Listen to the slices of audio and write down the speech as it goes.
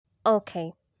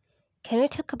Okay, can we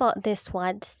talk about this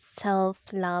word self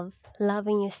love,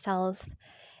 loving yourself?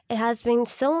 It has been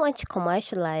so much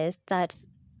commercialized that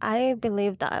I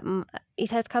believe that it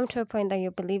has come to a point that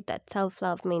you believe that self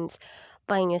love means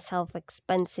buying yourself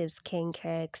expensive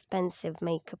skincare, expensive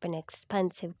makeup, and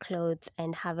expensive clothes,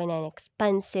 and having an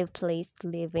expensive place to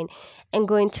live in, and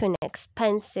going to an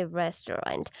expensive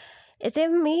restaurant. Is it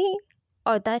me,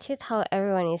 or that is how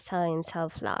everyone is selling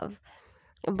self love?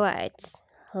 But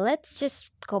let's just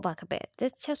go back a bit.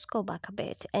 Let's just go back a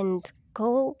bit and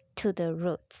go to the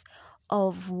roots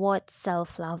of what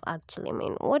self love actually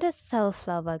mean. What does self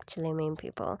love actually mean,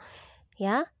 people?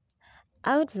 Yeah?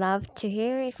 I would love to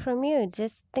hear it from you.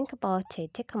 Just think about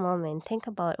it. Take a moment. Think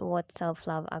about what self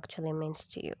love actually means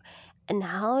to you. And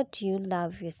how do you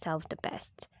love yourself the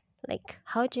best? Like,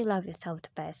 how do you love yourself the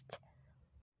best?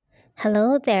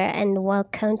 Hello there, and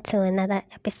welcome to another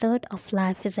episode of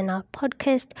Life is an Art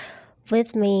podcast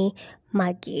with me,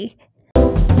 Maggie.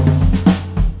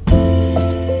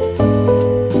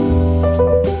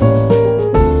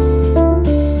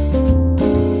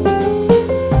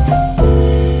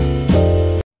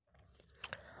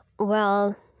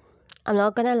 Well, I'm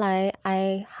not gonna lie,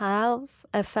 I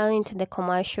fell into the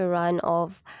commercial run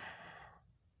of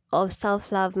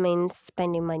self-love means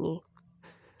spending money.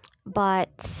 But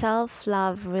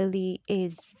self-love really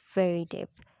is very deep,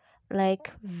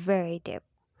 like very deep.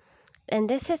 And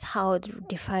this is how I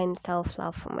define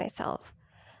self-love for myself.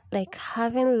 Like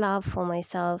having love for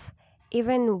myself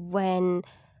even when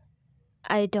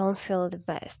I don't feel the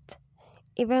best,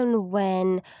 even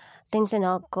when things are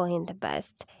not going the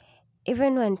best,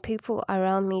 even when people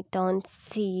around me don't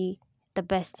see the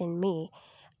best in me.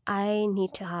 I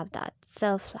need to have that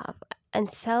self love.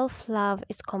 And self love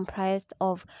is comprised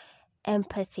of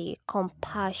empathy,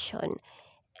 compassion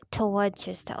towards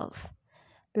yourself.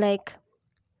 Like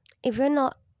if you're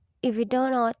not if you do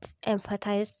not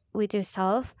empathize with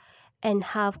yourself and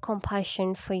have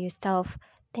compassion for yourself,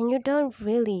 then you don't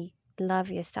really love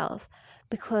yourself.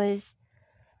 Because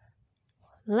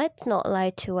let's not lie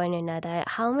to one another.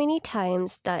 How many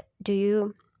times that do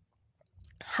you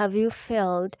have you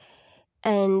failed,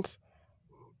 and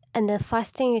the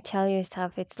first thing you tell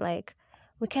yourself, it's like,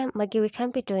 we can't, Maggie, we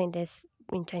can't be doing this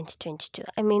in 2022.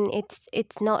 I mean,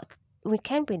 it's not, we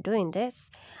can't be doing this.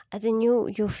 As in,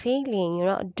 you're failing, you're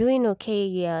not doing okay.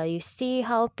 Yeah, you see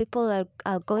how people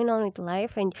are going on with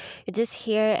life, and you're just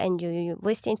here and you're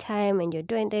wasting time and you're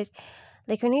doing this.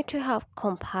 Like, you need to have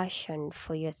compassion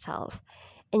for yourself,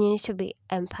 and you need to be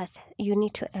you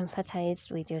need to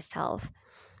empathize with yourself.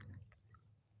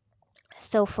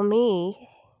 So for me,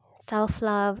 self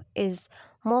love is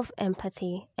more of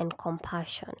empathy and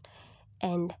compassion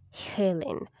and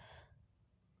healing.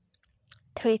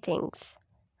 Three things.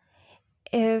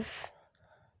 If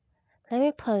Let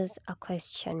me pose a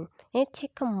question. Let me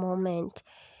take a moment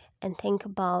and think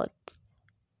about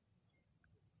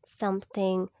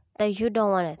something that you don't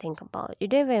want to think about. You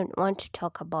don't even want to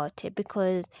talk about it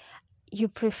because you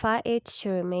prefer it to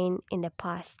remain in the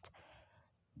past.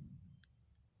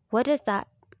 What is that?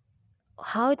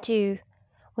 How do you,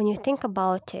 when you think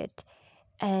about it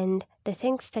and the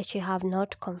things that you have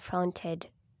not confronted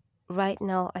right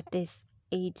now at this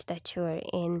age that you're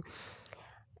in,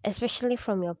 especially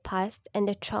from your past and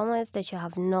the traumas that you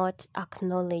have not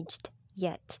acknowledged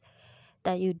yet,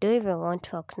 that you don't even want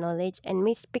to acknowledge, and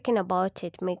me speaking about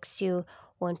it makes you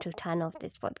want to turn off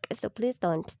this podcast. So please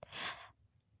don't.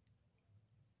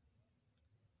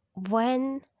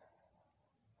 When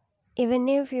Even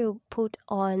if you put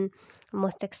on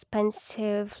most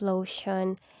expensive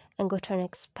lotion and go to an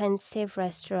expensive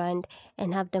restaurant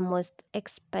and have the most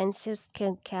expensive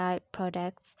skincare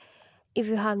products, if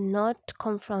you have not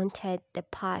confronted the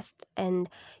past and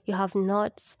you have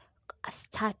not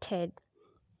started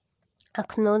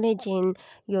acknowledging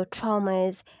your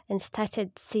traumas and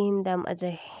started seeing them as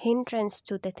a hindrance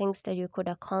to the things that you could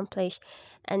accomplish,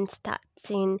 and start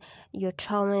seeing your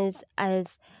traumas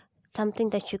as something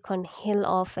that you can heal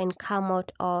off and come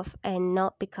out of, and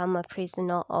not become a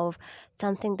prisoner of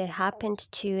something that happened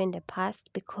to you in the past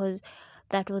because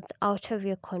that was out of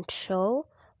your control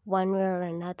one way or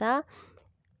another,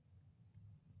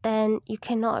 then you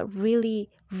cannot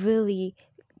really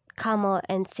come out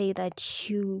and say that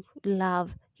you love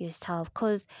yourself.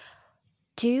 Because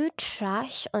do you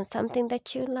trash on something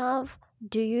that you love?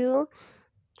 Do you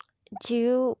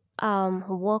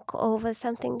walk over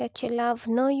something that you love?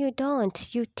 No, you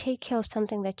don't. You take care of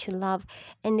something that you love,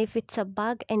 and if it's a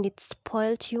bug and it's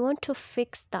spoiled, you want to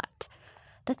fix that.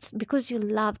 That's because you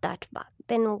love that bug.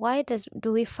 Then why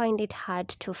do we find it hard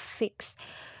to fix,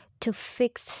 to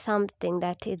fix something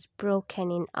that is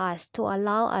broken in us, to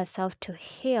allow ourselves to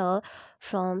heal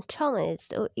from traumas.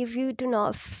 So if you do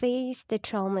not face the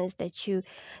traumas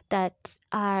that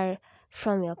are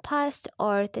from your past,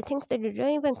 or the things that you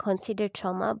don't even consider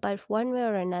trauma, but one way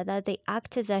or another they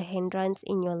act as a hindrance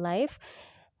in your life,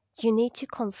 you need to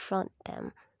confront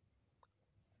them,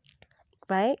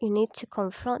 right? You need to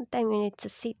confront them. You need to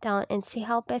sit down and see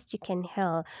how best you can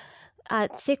heal.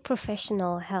 Seek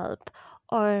professional help,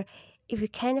 or if you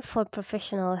can't afford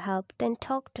professional help, then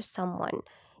talk to someone.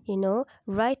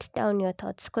 Write down your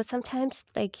thoughts, because sometimes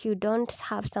like you don't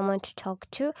have someone to talk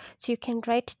to, so you can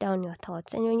write down your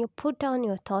thoughts. And when you put down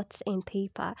your thoughts in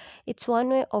paper, it's one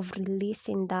way of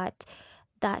releasing that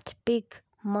big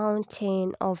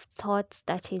mountain of thoughts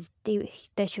that is deep,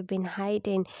 that you've been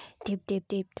hiding deep, deep,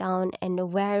 deep down,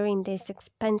 and wearing this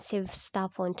expensive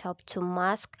stuff on top to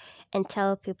mask and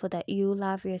tell people that you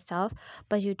love yourself,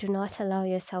 but you do not allow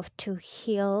yourself to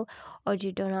heal, or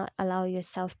you do not allow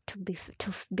yourself to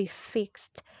be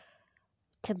fixed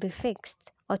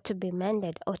or to be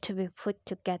mended or to be put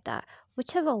together,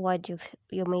 whichever word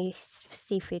you may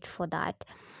see fit for that.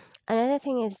 Another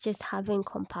thing is just having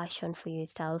compassion for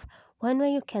yourself. One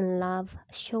way you can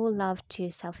show love to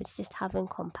yourself is just having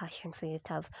compassion for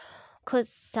yourself. Because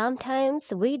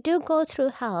sometimes we do go through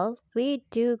hell,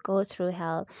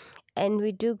 and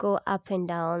we do go up and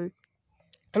down.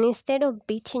 And instead of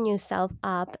beating yourself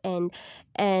up and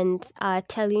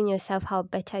telling yourself how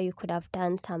better you could have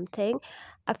done something,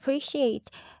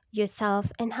 appreciate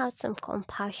yourself and have some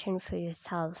compassion for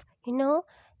yourself.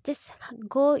 Just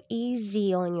go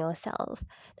easy on yourself.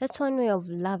 That's one way of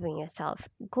loving yourself.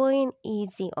 Going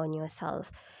easy on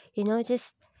yourself.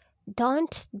 Just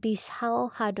don't be so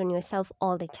hard on yourself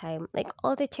all the time. Like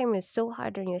all the time you're so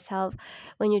hard on yourself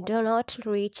when you do not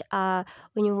reach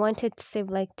when you wanted to save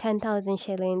like 10,000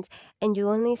 shillings and you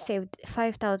only saved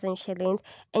 5,000 shillings,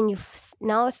 and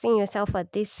now seeing yourself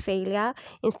at this failure,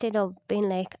 instead of being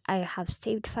like, I have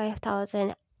saved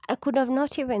 5,000. I could have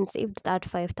not even saved that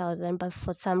 5,000, but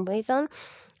for some reason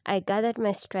I gathered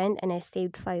my strength and I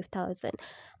saved 5,000.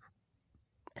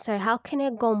 So how can I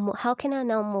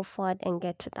now move forward and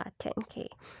get to that 10K?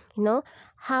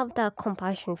 Have that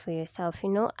compassion for yourself.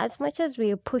 As much as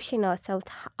we're pushing ourselves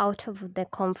out of the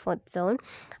comfort zone,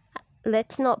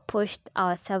 let's not push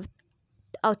ourselves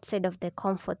outside of the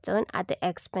comfort zone at the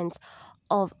expense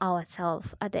of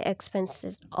ourselves, at the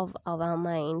expenses of our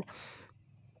mind.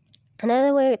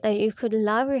 Another way that you could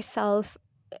love yourself,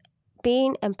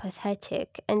 being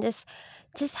empathetic, and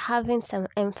just having some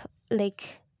like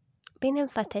being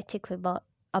empathetic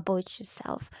about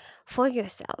yourself, for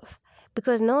yourself,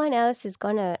 because no one else is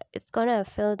gonna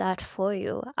feel that for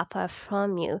you apart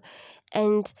from you.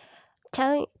 And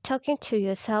talking to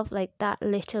yourself like that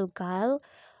little girl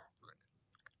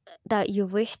that you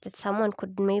wish that someone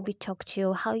could maybe talk to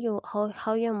you, how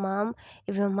your mom,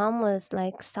 if your mom was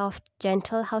like soft,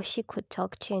 gentle, how she could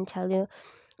talk to you and tell you,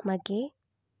 Maggie,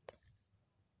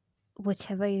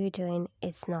 whatever you're doing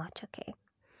is not okay,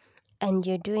 and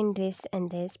you're doing this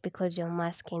and this because you're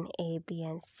masking A, B,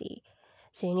 and C.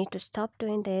 So you need to stop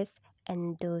doing this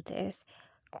and do this.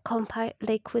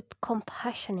 Like with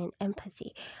compassion and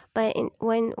empathy. But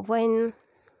when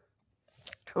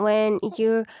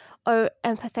you are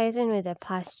empathizing with the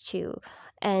past you,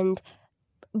 and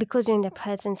because you're in the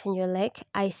present and you're like,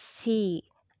 I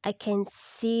can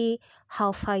see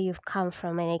how far you've come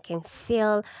from, and I can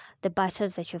feel the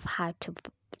battles that you've had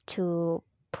to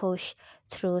push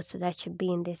through so that you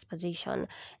be in this position,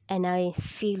 and I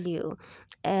feel you.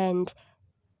 And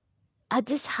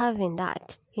just having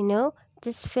that,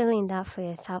 just feeling that for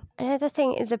yourself. Another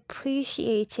thing is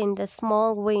appreciating the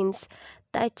small wins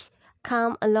that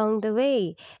come along the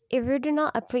way. If you do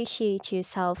not appreciate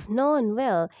yourself, no one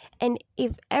will. And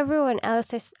if everyone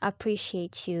else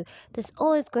appreciates you, there's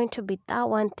always going to be that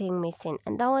one thing missing.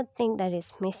 And that one thing that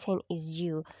is missing is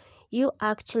you. You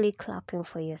actually clapping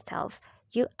for yourself.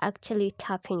 You actually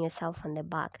tapping yourself on the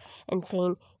back and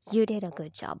saying, you did a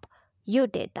good job. You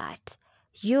did that.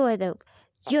 You're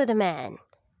the man.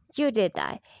 You did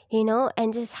that,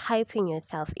 and just hyping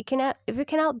yourself. If you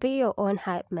cannot be your own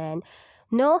hype man,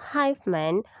 no hype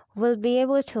man will be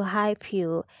able to hype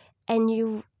you, and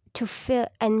you to feel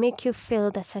and make you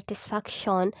feel the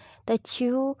satisfaction that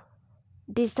you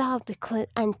deserve, because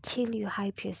until you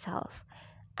hype yourself,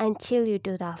 until you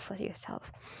do that for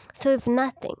yourself. So, if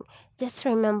nothing, just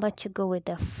remember to go with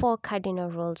the 4 cardinal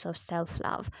rules of self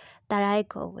love that I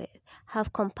go with.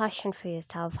 Have compassion for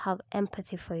yourself, have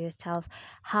empathy for yourself,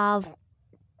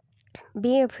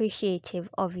 be appreciative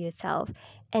of yourself,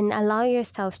 and allow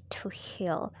yourself to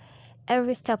heal.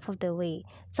 every step of the way.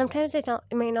 Sometimes it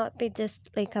may not be just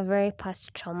like a very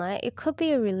past trauma. It could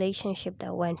be a relationship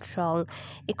that went wrong.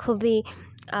 It could be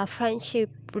a friendship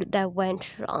that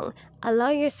went wrong. Allow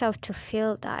yourself to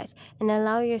feel that and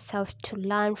allow yourself to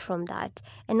learn from that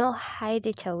and not hide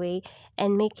it away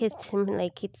and make it seem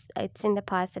like it's in the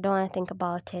past. I don't want to think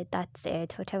about it. That's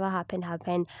it. Whatever happened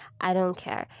happened. I don't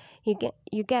care.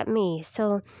 You get me.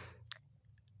 So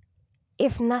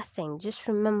if nothing, just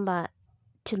remember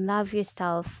to love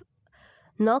yourself,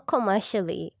 not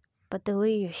commercially, but the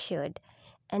way you should.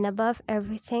 And above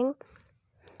everything,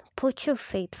 put your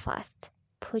faith first.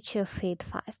 Put your faith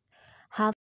first.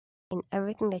 Have in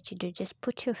everything that you do, just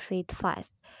put your faith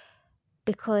first.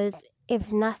 Because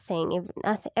if nothing,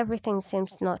 everything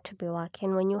seems not to be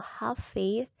working. When you have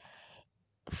faith,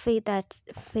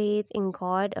 faith in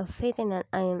God or faith in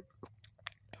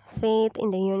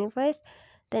the universe,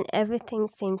 then everything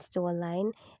seems to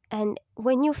align. And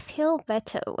when you feel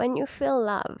better, when you feel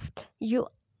loved, you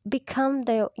become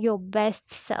your best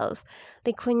self.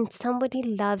 Like when somebody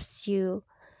loves you,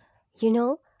 you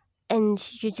know, and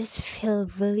you just feel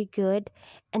really good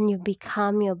and you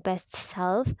become your best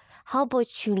self. How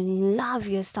about you love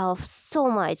yourself so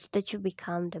much that you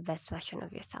become the best version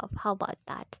of yourself? How about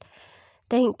that?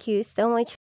 Thank you so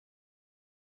much.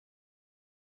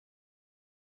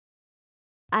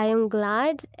 I am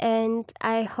glad and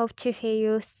I hope to hear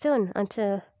you soon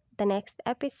until the next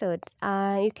episode.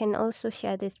 You can also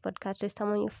share this podcast with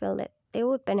someone you feel that they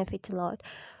would benefit a lot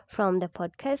from the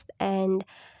podcast, and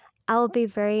I'll be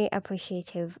very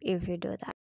appreciative if you do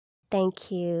that.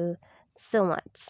 Thank you so much.